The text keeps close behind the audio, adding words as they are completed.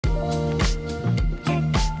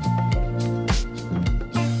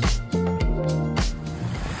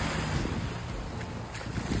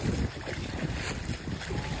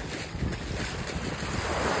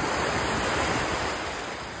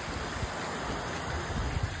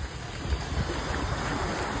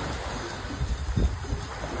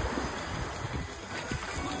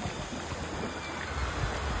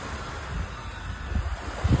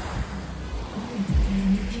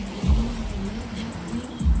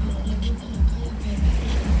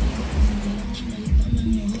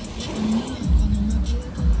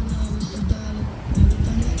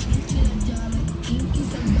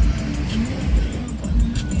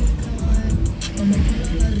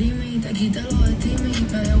de Timmy.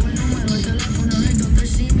 Le debo el número de teléfono en el Dr.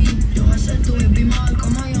 Simi. Yo voy a ser tu baby mother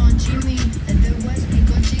como yo en Jimmy. Es de West, mi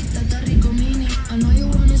cochita, está rico mini. I know you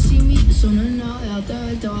wanna see me. Eso no es nada, déjate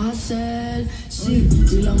ver, te vas a hacer. Sí,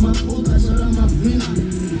 y las más putas son las más finas.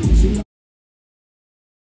 Sí,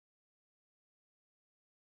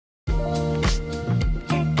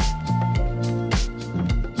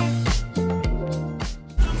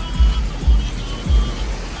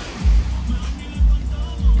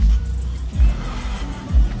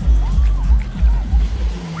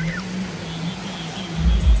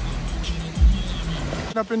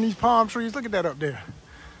 up in these palm trees. Look at that up there.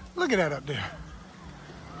 Look at that up there.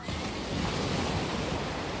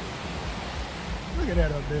 Look at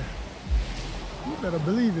that up there. You better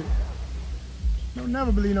believe it. Don't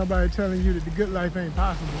never believe nobody telling you that the good life ain't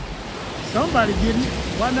possible. Somebody getting it.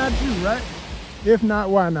 Why not you, right? If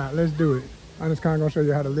not, why not? Let's do it. I'm just kind of gonna show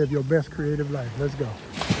you how to live your best creative life. Let's go.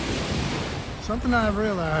 Something I've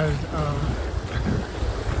realized,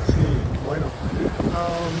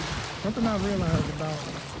 something I've realized about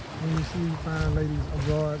when you see fine ladies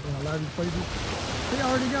abroad in a lot of these places, they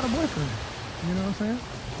already got a boyfriend. You know what I'm saying?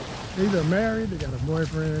 They either married, they got a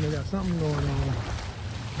boyfriend, they got something going on,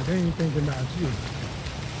 but they ain't thinking about you.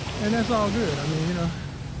 And that's all good, I mean, you know,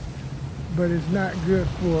 but it's not good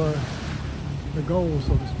for the goal,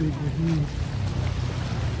 so to speak. If you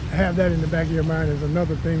have that in the back of your mind as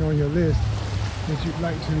another thing on your list that you'd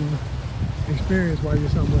like to experience while you're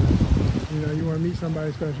somewhere. You know, you want to meet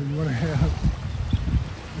somebody special, you want to have a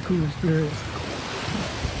cool experience.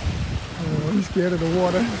 He's scared of the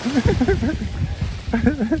water.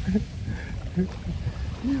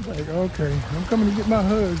 He's like, okay, I'm coming to get my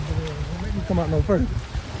hug, but don't make me come out no further.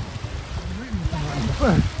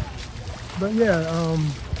 But yeah,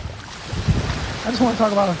 I just want to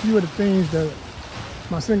talk about a few of the things that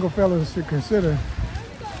my single fellas should consider.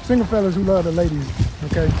 Single fellas who love the ladies,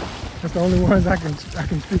 okay? That's the only ones I can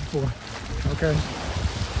speak for, okay?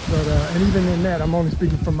 But and even in that, I'm only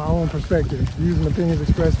speaking from my own perspective, using opinions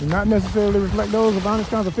expressed do not necessarily reflect those of Honest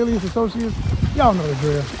Cons affiliates, associates. Y'all know the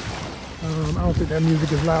drill. I don't think that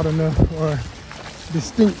music is loud enough or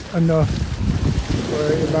distinct enough for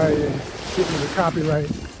everybody hit me with copyright.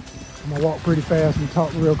 I'm gonna walk pretty fast and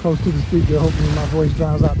talk real close to the speaker, hoping my voice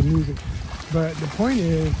drowns out the music. But the point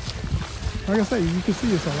is, like I say, you can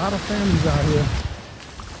see it's a lot of families out here.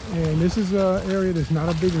 And this is an area that's not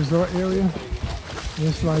a big resort area.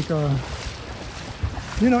 It's like,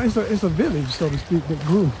 you know, it's a village, so to speak, that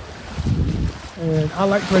grew. And I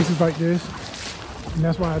like places like this. And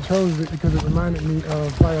that's why I chose it, because it reminded me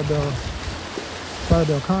of Playa del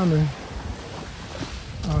Carmen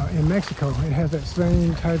in Mexico. It has that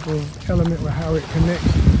same type of element with how it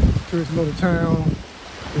connects to its little town,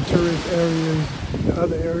 the tourist areas, the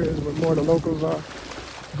other areas where more the locals are.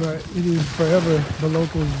 But it is forever the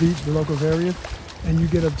locals' beach, the locals' area, and you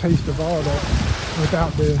get a taste of all that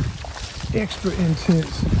without the extra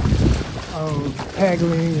intense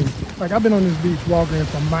haggling. And, like, I've been on this beach walking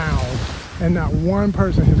for miles, and not one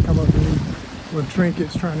person has come up to me with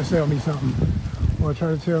trinkets trying to sell me something, or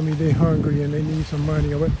trying to tell me they're hungry and they need some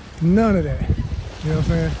money, or what. None of that. You know what I'm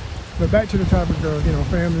saying? But back to the topic of, you know,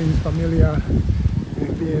 families, familia,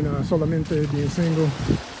 and being solamente, being single.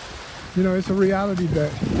 You know, it's a reality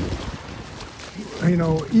that, you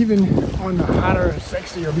know, even on the hotter,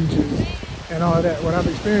 sexier beaches and all of that, what I've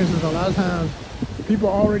experienced is a lot of times people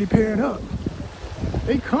are already paired up.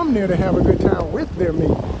 They come there to have a good time with their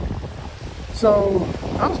mate. So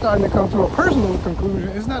I'm starting to come to a personal conclusion.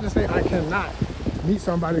 It's not to say I cannot meet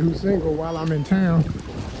somebody who's single while I'm in town,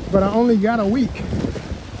 but I only got a week.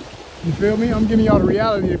 You feel me? I'm giving y'all the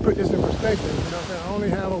reality to put this in perspective. You know what I'm saying? I only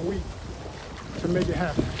have a week to make it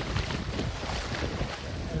happen.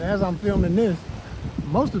 And as I'm filming this,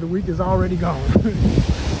 most of the week is already gone.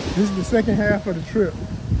 This is the second half of the trip.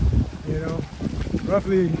 You know,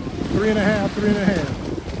 roughly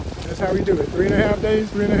 3.5. That's how we do it. 3.5 days,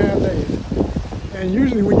 3.5 days. And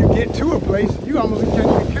usually when you get to a place, you almost can't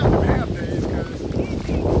even count them half days,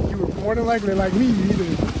 because you were more than likely, like me, you either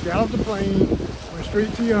got off the plane, went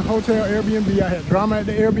straight to your hotel Airbnb. I had drama at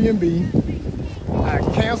the Airbnb. I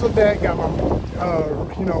canceled that, got my,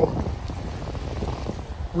 you know,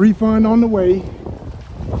 refund on the way.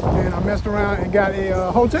 And I messed around and got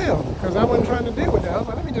a hotel, because I wasn't trying to deal with that. I was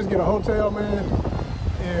like, let me just get a hotel, man,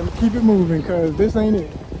 and keep it moving, because this ain't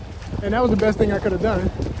it. And that was the best thing I could have done.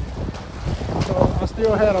 So I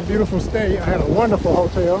still had a beautiful stay. I had a wonderful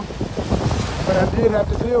hotel, but I did have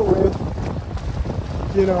to deal with,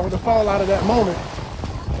 you know, the fallout of that moment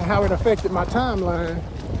and how it affected my timeline.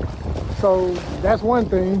 So that's one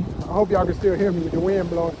thing. I hope y'all can still hear me with the wind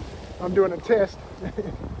blowing. I'm doing a test.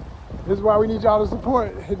 This is why we need y'all to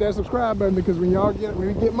support. Hit that subscribe button, because when we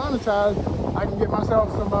get monetized, I can get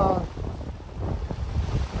myself some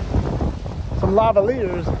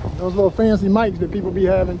lavaliers, those little fancy mics that people be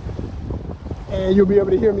having, and you'll be able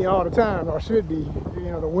to hear me all the time, or should be.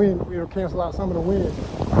 You know, the wind, it'll cancel out some of the wind.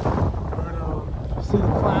 But see the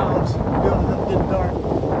clouds building up, getting dark.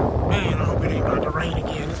 Man, I hope it ain't about to rain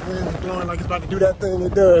again. This wind is blowing like it's about to do that thing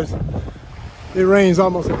it does. It rains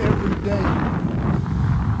almost every day.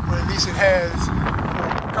 Or at least it has for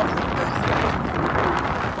a couple of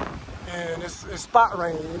days. And it's spot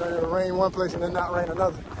rain. You know, it'll rain one place and then not rain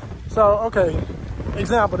another. So, okay,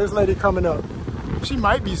 example, this lady coming up. She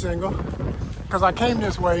might be single, because I came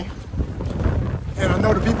this way, and I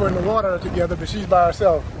know the people in the water are together, but she's by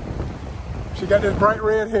herself. She got this bright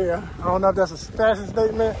red hair. I don't know if that's a fashion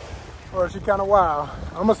statement, or if she's kind of wild.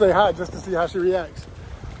 I'm gonna say hi just to see how she reacts.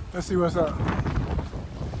 Let's see what's up.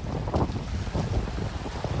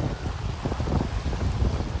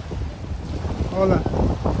 Hold on.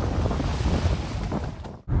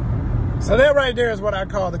 So that right there is what I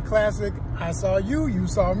call the classic, I saw you, you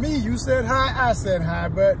saw me, you said hi, I said hi.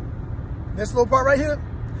 But this little part right here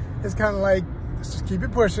is kind of like, let's just keep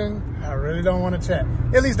it pushing. I really don't want to chat.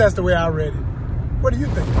 At least that's the way I read it. What do you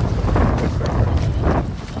think?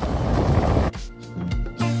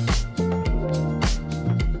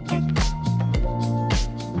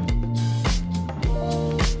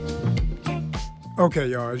 Okay,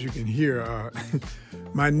 y'all, as you can hear,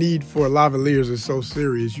 my need for lavaliers is so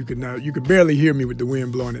serious. You could barely hear me with the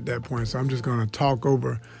wind blowing at that point. So I'm just gonna talk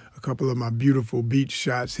over a couple of my beautiful beach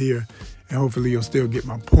shots here, and hopefully you'll still get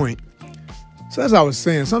my point. So as I was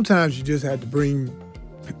saying, sometimes you just have to bring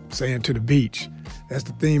sand to the beach. That's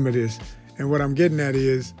the theme of this. And what I'm getting at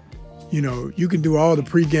is, you know, you can do all the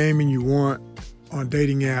pre-gaming you want on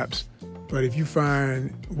dating apps, but if you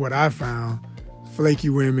find what I found, flaky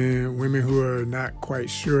women, women who are not quite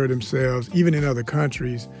sure of themselves, even in other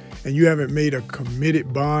countries, and you haven't made a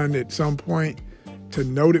committed bond at some point to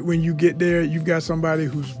note it when you get there, you've got somebody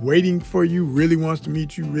who's waiting for you, really wants to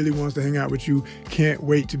meet you, really wants to hang out with you, can't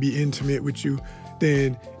wait to be intimate with you,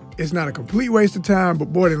 then it's not a complete waste of time, but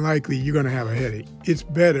more than likely you're gonna have a headache. It's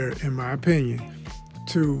better, in my opinion,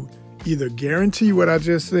 to either guarantee what I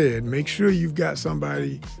just said, make sure you've got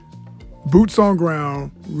somebody boots on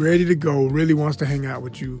ground, ready to go, really wants to hang out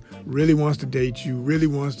with you, really wants to date you, really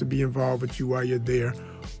wants to be involved with you while you're there.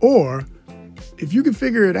 Or if you can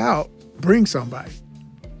figure it out, bring somebody.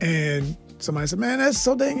 And somebody said, man, that's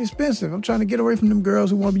so dang expensive. I'm trying to get away from them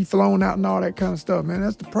girls who want to be flown out and all that kind of stuff, man.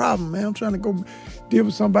 That's the problem, man. I'm trying to go deal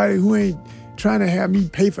with somebody who ain't trying to have me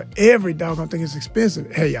pay for every doggone thing. It's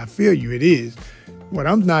expensive. Hey, I feel you, it is. What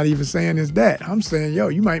I'm not even saying is that. I'm saying, yo,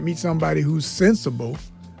 you might meet somebody who's sensible,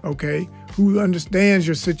 okay, who understands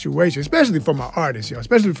your situation, especially for my artists, yo,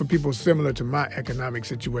 especially for people similar to my economic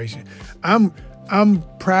situation. I'm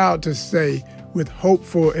proud to say, with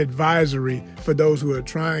hopeful advisory for those who are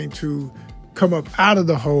trying to come up out of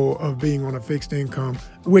the hole of being on a fixed income,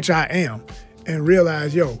 which I am, and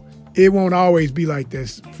realize, yo, it won't always be like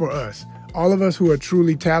this for us. All of us who are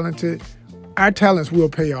truly talented, our talents will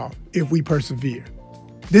pay off if we persevere.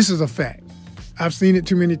 This is a fact. I've seen it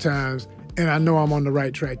too many times, and I know I'm on the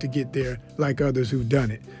right track to get there like others who've done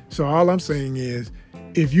it. So all I'm saying is,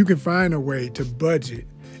 if you can find a way to budget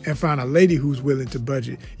and find a lady who's willing to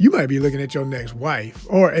budget, you might be looking at your next wife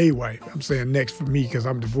or a wife. I'm saying next for me because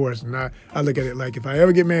I'm divorced, and I look at it like if I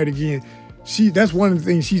ever get married again, that's one of the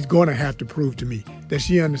things she's going to have to prove to me, that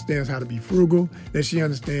she understands how to be frugal, that she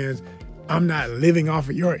understands I'm not living off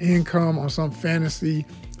of your income on some fantasy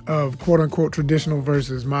of quote-unquote traditional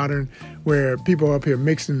versus modern, where people are up here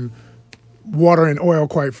mixing water and oil,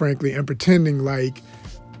 quite frankly, and pretending like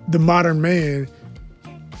the modern man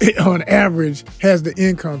on average has the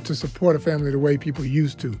income to support a family the way people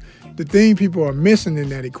used to. The thing people are missing in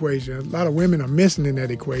that equation, a lot of women are missing in that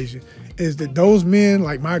equation, is that those men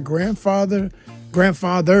like my grandfathers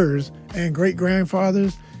and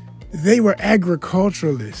great-grandfathers, they were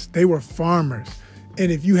agriculturalists, they were farmers.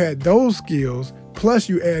 And if you had those skills, plus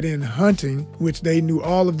you add in hunting, which they knew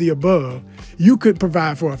all of the above, you could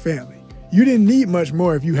provide for a family. You didn't need much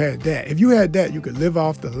more if you had that. If you had that, you could live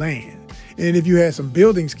off the land. And if you had some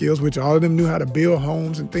building skills, which all of them knew how to build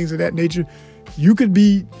homes and things of that nature, you could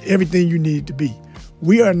be everything you needed to be.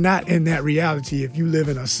 We are not in that reality if you live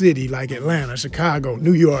in a city like Atlanta, Chicago,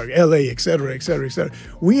 New York, LA, et cetera, et cetera, et cetera.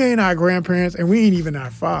 We ain't our grandparents, and we ain't even our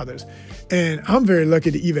fathers. And I'm very lucky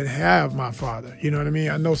to even have my father. You know what I mean?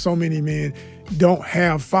 I know so many men don't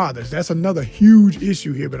have fathers. That's another huge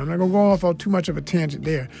issue here, but I'm not going to go off on too much of a tangent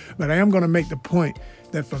there. But I am going to make the point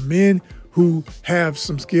that for men who have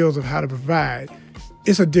some skills of how to provide,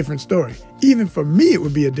 it's a different story. Even for me, it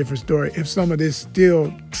would be a different story if some of this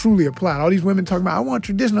still truly applied. All these women talking about, I want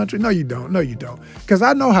traditional. No, you don't. No, you don't. Because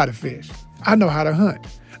I know how to fish. I know how to hunt.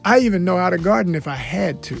 I even know how to garden if I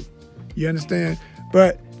had to. You understand?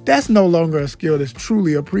 But that's no longer a skill that's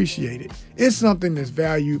truly appreciated. It's something that's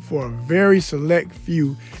valued for a very select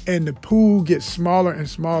few, and the pool gets smaller and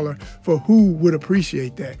smaller for who would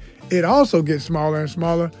appreciate that. It also gets smaller and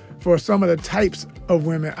smaller for some of the types of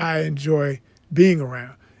women I enjoy being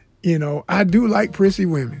around. You know, I do like prissy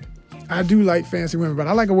women. I do like fancy women, but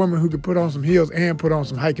I like a woman who could put on some heels and put on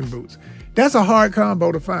some hiking boots. That's a hard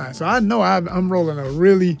combo to find. So I know I'm rolling a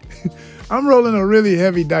really, I'm rolling a really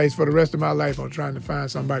heavy dice for the rest of my life on trying to find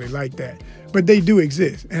somebody like that. But they do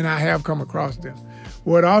exist, and I have come across them.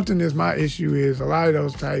 What often is my issue is a lot of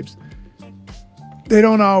those types, they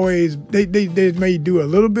don't always, they may do a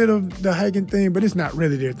little bit of the hiking thing, but it's not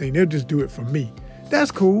really their thing. They'll just do it for me.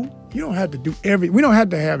 That's cool. You don't have to do we don't have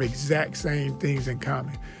to have exact same things in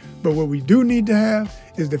common. But what we do need to have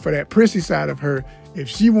is that for that prissy side of her, if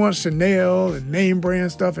she wants Chanel and name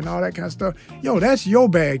brand stuff and all that kind of stuff, yo, that's your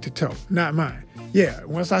bag to tote, not mine. Yeah,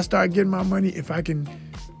 once I start getting my money, if I can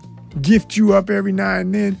gift you up every now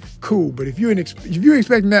and then, cool. But if you're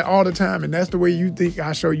expecting that all the time and that's the way you think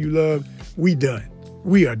I show you love, we done.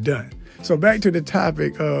 We are done. So back to the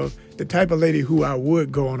topic of the type of lady who I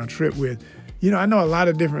would go on a trip with. You know, I know a lot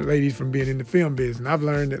of different ladies from being in the film business, and I've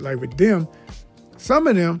learned that, like, with them, some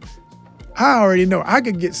of them, I already know I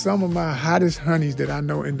could get some of my hottest honeys that I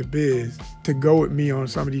know in the biz to go with me on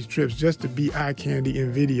some of these trips just to be eye candy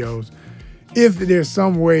in videos. If there's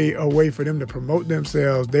some way, a way for them to promote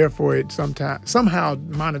themselves, therefore it somehow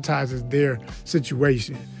monetizes their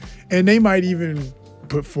situation. And they might even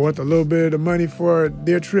put forth a little bit of the money for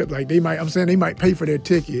their trip. Like they might pay for their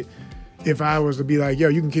ticket. If I was to be like, yo,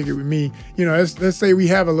 you can kick it with me, you know, let's say we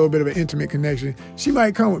have a little bit of an intimate connection. She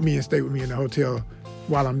might come with me and stay with me in the hotel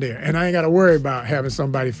while I'm there. And I ain't got to worry about having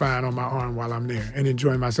somebody fine on my arm while I'm there and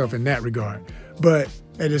enjoying myself in that regard. But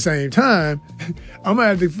at the same time, I'm going to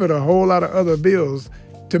have to foot a whole lot of other bills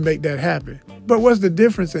to make that happen. But what's the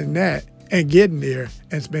difference in that and getting there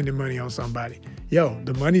and spending money on somebody? Yo,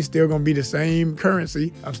 the money's still going to be the same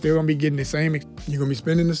currency. I'm still going to be getting the same. You're going to be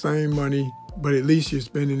spending the same money, but at least you're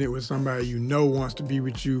spending it with somebody you know wants to be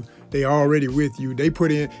with you. They already with you. They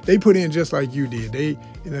put in just like you did.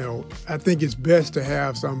 I think it's best to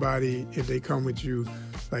have somebody, if they come with you,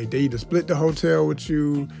 like they either split the hotel with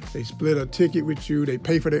you, they split a ticket with you, they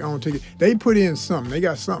pay for their own ticket. They put in something. They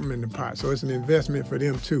got something in the pot. So it's an investment for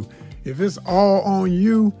them too. If it's all on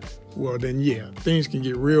you, well then yeah, things can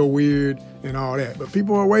get real weird and all that. But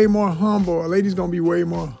people are way more humble. A lady's gonna be way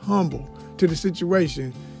more humble to the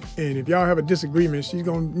situation. And if y'all have a disagreement, she's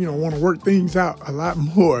going to, want to work things out a lot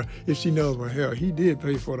more if she knows, well, hell, he did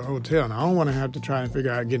pay for the hotel. Now, I don't want to have to try and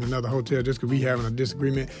figure out getting another hotel just because we having a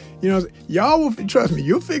disagreement. Y'all will, trust me,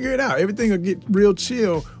 you'll figure it out. Everything will get real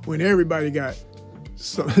chill when everybody got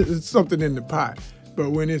something in the pot.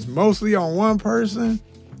 But when it's mostly on one person,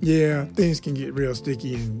 yeah, things can get real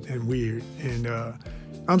sticky and weird. And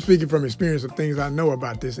I'm speaking from experience of things I know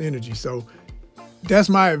about this energy. So that's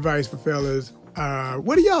my advice for fellas.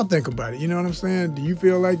 What do y'all think about it? You know what I'm saying? Do you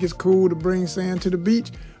feel like it's cool to bring sand to the beach?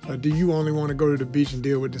 Or do you only want to go to the beach and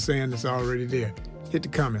deal with the sand that's already there? Hit the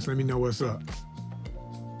comments. Let me know what's up.